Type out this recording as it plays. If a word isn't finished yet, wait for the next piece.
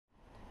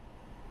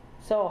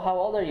So, how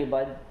old are you,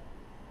 bud?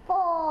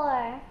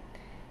 4.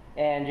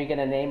 And you're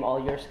gonna name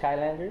all your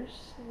Skylanders?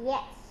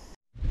 Yes.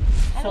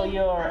 So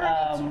your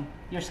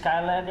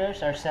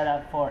Skylanders are set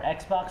up for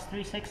Xbox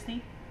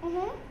 360?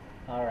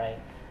 All right.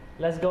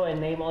 Let's go and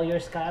name all your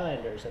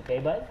Skylanders, okay,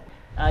 bud?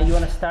 You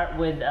want to start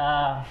with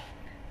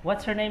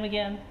what's her name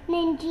again?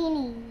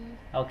 Ninjini.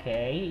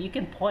 Okay, you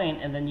can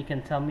point and then you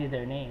can tell me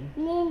their name.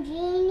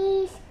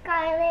 Ninjini,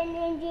 Skyland,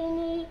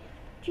 Ninjini,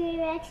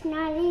 T-Rex,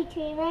 Gnarly,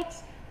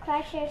 T-Rex,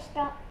 Crusher,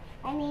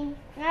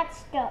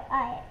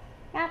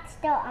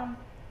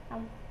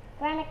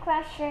 Granite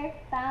Crusher,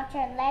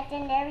 Bouncer,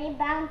 Legendary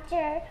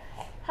Bouncer,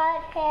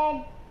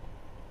 Hothead,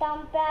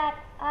 Dumpback,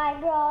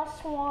 eye-brawl,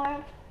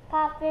 Swarm,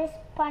 Pop-Fizz,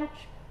 Punch,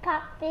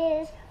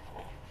 Pop-Fizz,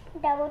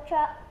 Double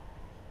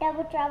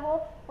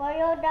Trouble,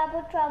 Wario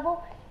Double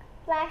Trouble,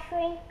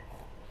 Flashwing,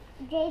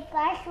 Jade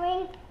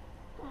Flashwing,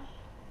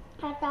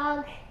 Hot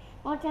Dog,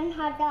 Molten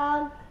Hot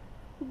Dog,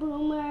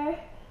 Boomer,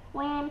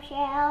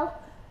 wham-shell,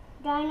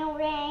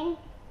 dino-rang,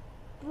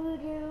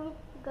 Voodoo,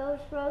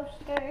 Ghost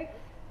Roaster,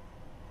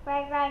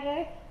 Bright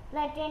Rider,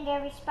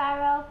 Legendary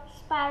Spyro.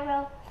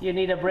 You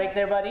need a break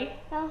there, buddy?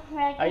 No,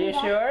 Are you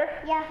sure?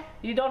 Yeah.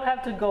 You don't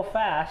have to go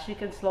fast. You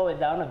can slow it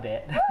down a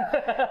bit.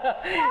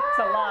 It's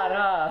a lot,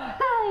 huh?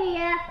 Oh,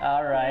 yeah.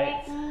 All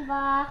right.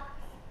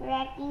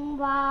 Wrecking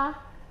Ball,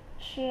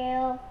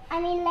 Chill.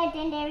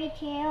 Legendary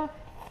Chill.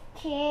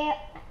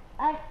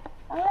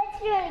 Let's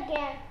do it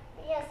again.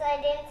 Yes,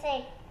 I didn't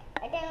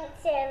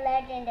say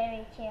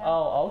Legendary Chill.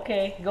 Oh,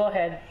 okay. Go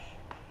ahead.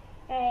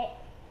 Alright.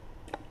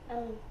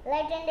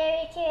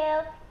 Legendary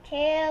Chill,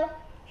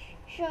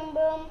 Shroom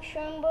Boom,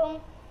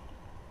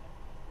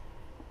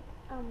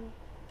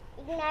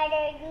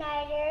 Igniter,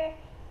 Legendary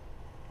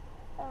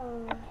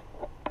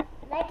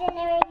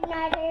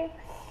Igniter,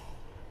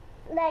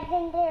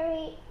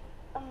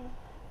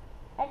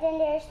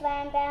 Legendary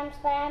Slam Bam.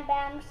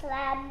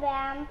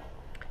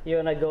 You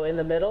want to go in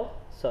the middle?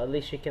 So at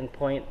least you can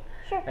point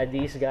Sure. at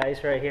these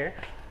guys right here.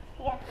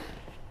 Yeah,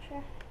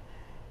 sure.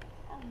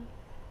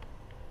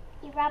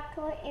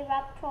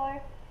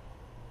 Eruptor,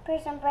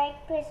 Prison Break,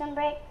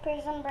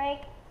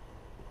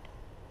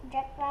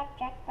 Jet-vac,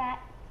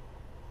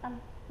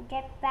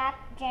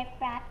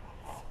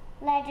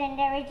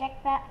 Legendary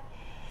Jet-vac.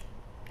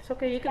 It's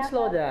okay, you can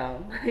slow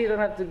down. You don't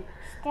have to.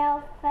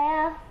 Stealth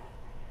Elf,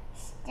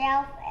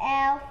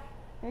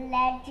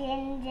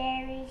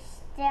 Legendary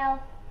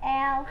Stealth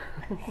Elf,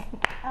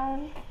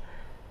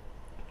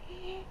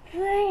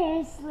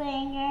 Flame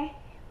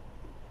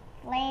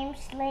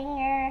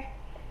Slinger,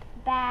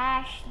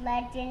 Bash,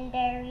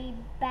 Legendary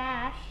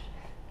Bash,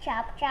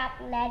 Chop,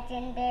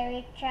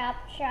 Legendary Chop,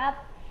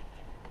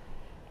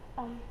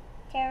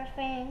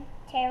 Terrafin,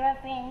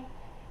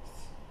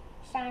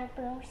 Sonic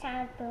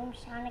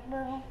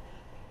Boom,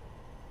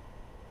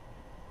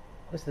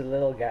 Who's the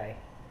little guy?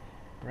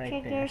 Right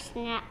Trigger there.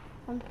 Snap,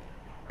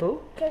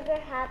 Who? Trigger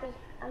Happy,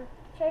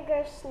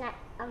 Trigger Snap,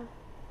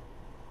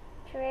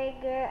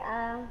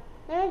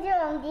 let me do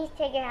these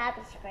Trigger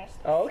Happies first.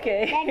 Oh,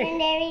 okay.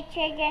 Legendary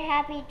Trigger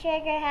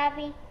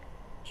Happy,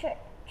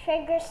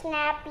 Trigger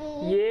Snappy.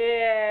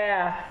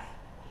 Yeah.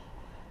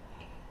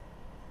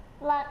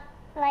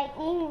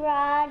 Lightning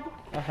Rod,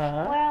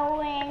 Uh-huh.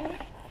 Whirlwind,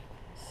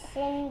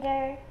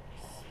 Cinder,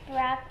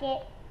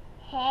 Sprocket,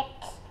 Hex,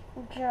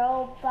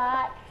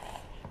 Drobot,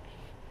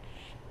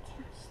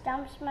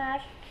 Stump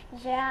Smash,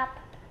 Zap.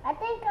 I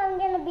think I'm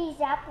gonna be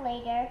Zap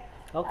later.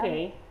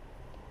 Okay.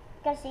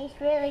 Because he's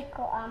really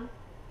cool.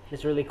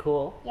 It's really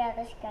cool. Yeah,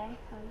 this guy.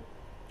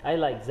 I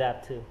like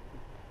Zap too.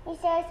 He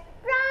says,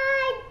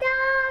 "Ride the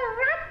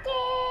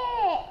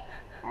rocket."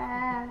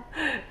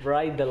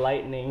 Ride the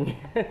lightning.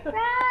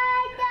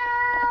 Ride the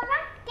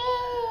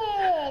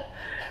rocket.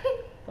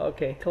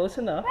 Okay, close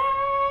enough.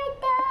 Ride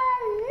the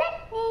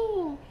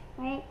lightning.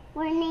 Right,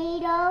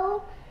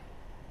 tornado.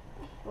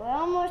 We're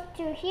almost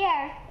to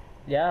here.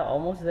 Yeah,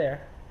 almost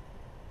there.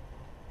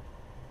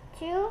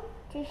 To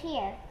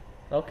here.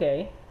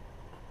 Okay.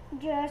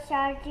 Drill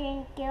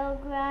Sergeant,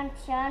 Gilgrunt,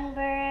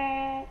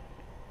 Sunburn,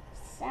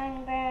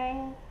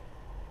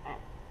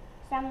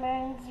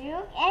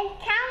 Zook, and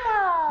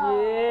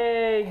Camel.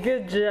 Yay!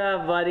 Good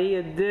job, buddy.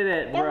 You did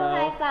it, Double bro.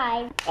 high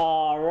five.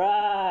 All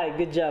right.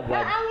 Good job,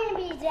 Now bud. I'm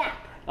gonna be Zap.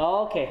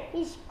 Okay.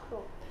 He's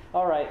cool.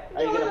 All right.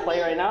 Are you gonna play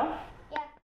right now?